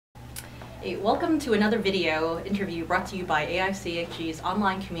Hey, welcome to another video interview brought to you by AIChE's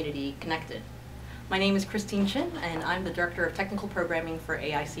online community, ChEnected. My name is Kristine and I'm the Director of Technical Programming for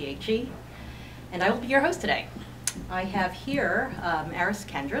AIChE, and I will be your host today. I have here Aris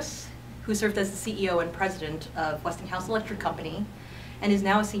Candris, who served as the CEO and President of Westinghouse Electric Company and is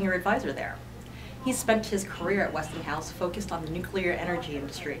now a Senior Advisor there. He's spent his career at Westinghouse focused on the nuclear energy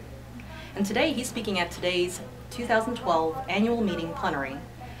industry. And today he's speaking at today's 2012 annual meeting plenary,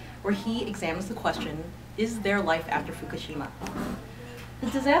 where he examines the question, is there life after Fukushima? The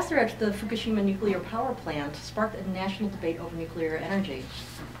disaster at the Fukushima nuclear power plant sparked a national debate over nuclear energy.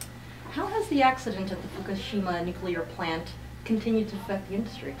 How has the accident at the Fukushima nuclear plant continued to affect the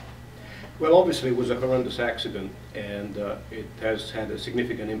industry? Well, obviously it was a horrendous accident, and it has had a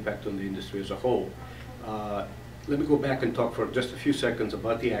significant impact on the industry as a whole. Let me go back and talk for just a few seconds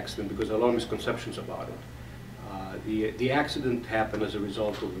about the accident, because there are a lot of misconceptions about it. The accident happened as a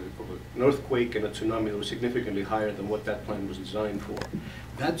result of an earthquake and a tsunami that was significantly higher than what that plant was designed for.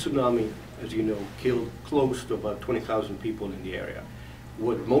 That tsunami, as you know, killed close to about 20,000 people in the area.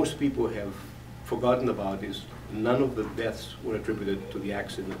 What most people have forgotten about is none of the deaths were attributed to the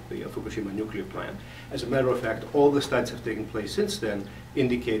accident at the Fukushima nuclear plant. As a matter of fact, all the studies that have taken place since then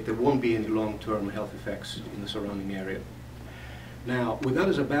indicate there won't be any long-term health effects in the surrounding area. Now, with that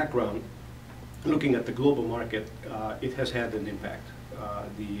as a background, looking at the global market, it has had an impact.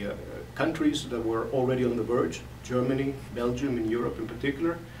 The countries that were already on the verge, Germany, Belgium, in Europe in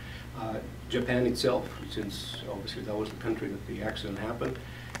particular, Japan itself, since obviously that was the country that the accident happened,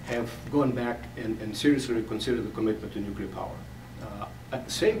 have gone back and seriously reconsidered the commitment to nuclear power. At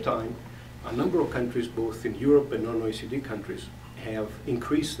the same time, a number of countries, both in Europe and non-OECD countries, have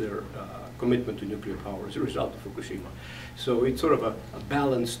increased their commitment to nuclear power as a result of Fukushima. So it's sort of a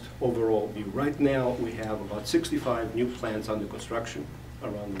balanced overall view. Right now we have about 65 new plants under construction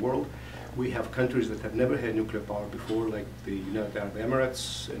around the world. We have countries that have never had nuclear power before, like the United Arab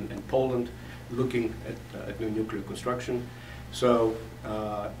Emirates and Poland, looking at new nuclear construction. So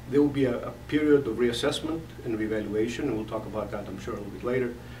there will be a period of reassessment and reevaluation, and we'll talk about that, I'm sure, a little bit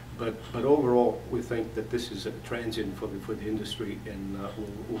later. But overall, we think that this is a transient for the industry, and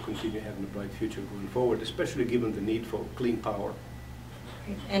we'll continue having a bright future going forward, especially given the need for clean power.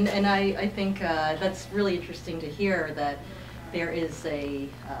 And I think that's really interesting to hear that there is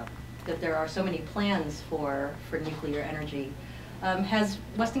that there are so many plans for nuclear energy. How has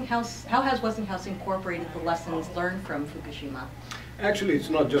Westinghouse incorporated the lessons learned from Fukushima? Actually, it's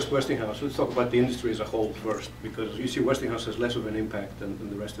not just Westinghouse. Let's talk about the industry as a whole first, because you see Westinghouse has less of an impact than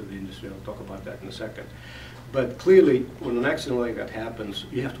the rest of the industry. I'll talk about that in a second. But clearly, when an accident like that happens,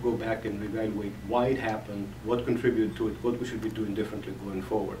 you have to go back and evaluate why it happened, what contributed to it, what we should be doing differently going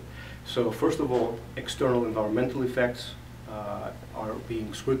forward. So first of all, external environmental effects are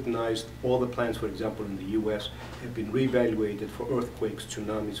being scrutinized. All the plants, for example, in the US have been reevaluated for earthquakes,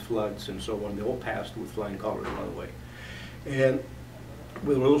 tsunamis, floods, and so on. They all passed with flying colors, by the way. And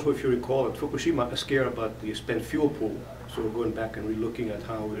we'll also, if you recall, at Fukushima, a scare about the spent fuel pool. So we're going back and re-looking at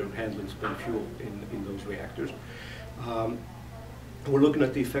how we're handling spent fuel in those reactors. We're looking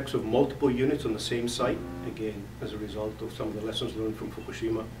at the effects of multiple units on the same site, again, as a result of some of the lessons learned from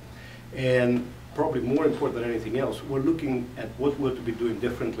Fukushima. And probably more important than anything else, we're looking at what we're to be doing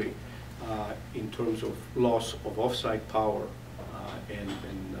differently in terms of loss of off-site power and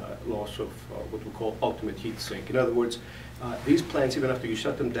loss of what we call ultimate heat sink. In other words, these plants, even after you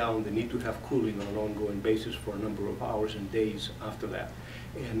shut them down, they need to have cooling on an ongoing basis for a number of hours and days after that.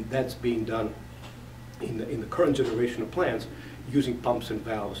 And that's being done in the current generation of plants using pumps and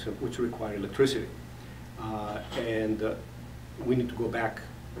valves, which require electricity. We need to go back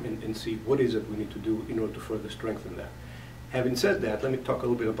and see what is it we need to do in order to further strengthen that. Having said that, let me talk a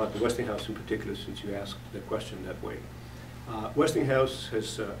little bit about the Westinghouse in particular, since you asked the question that way. Westinghouse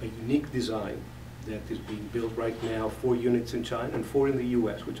has a unique design that is being built right now, 4 units in China and 4 in the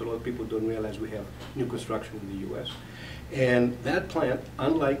US, which a lot of people don't realize we have new construction in the US. And that plant,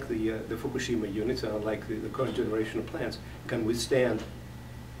 unlike the Fukushima units and unlike the current generation of plants, can withstand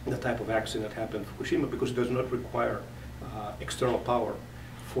the type of accident that happened in Fukushima because it does not require external power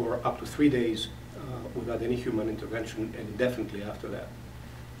for up to 3 days without any human intervention, and indefinitely after that.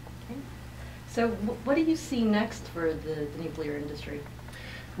 Okay. So what do you see next for the nuclear industry?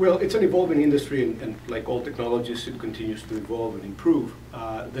 Well, it's an evolving industry, and like all technologies, it continues to evolve and improve.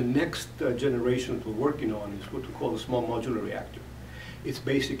 The next generation that we're working on is what we call the small modular reactor. It's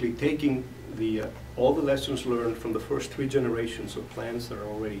basically taking all the lessons learned from the first 3 generations of plants that are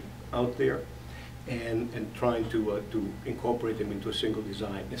already out there and trying to incorporate them into a single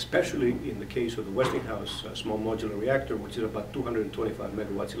design, especially in the case of the Westinghouse small modular reactor, which is about 225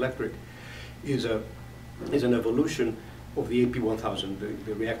 megawatts electric, is an evolution of the AP1000,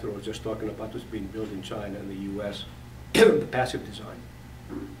 the reactor I was just talking about, was being built in China and the US, the passive design.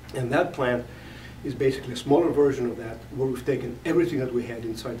 And that plant is basically a smaller version of that, where we've taken everything that we had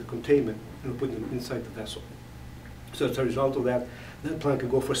inside the containment and put them inside the vessel. So as a result of that, that plant can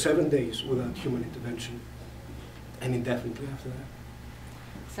go for 7 days without human intervention, and indefinitely after that.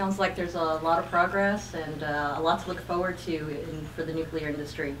 Sounds like there's a lot of progress and a lot to look forward to for the nuclear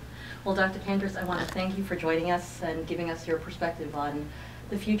industry. Well, Dr. Candris, I want to thank you for joining us and giving us your perspective on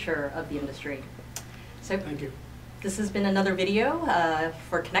the future of the industry. So, thank you. This has been another video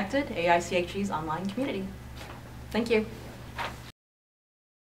for ChEnected, AIChE's online community. Thank you.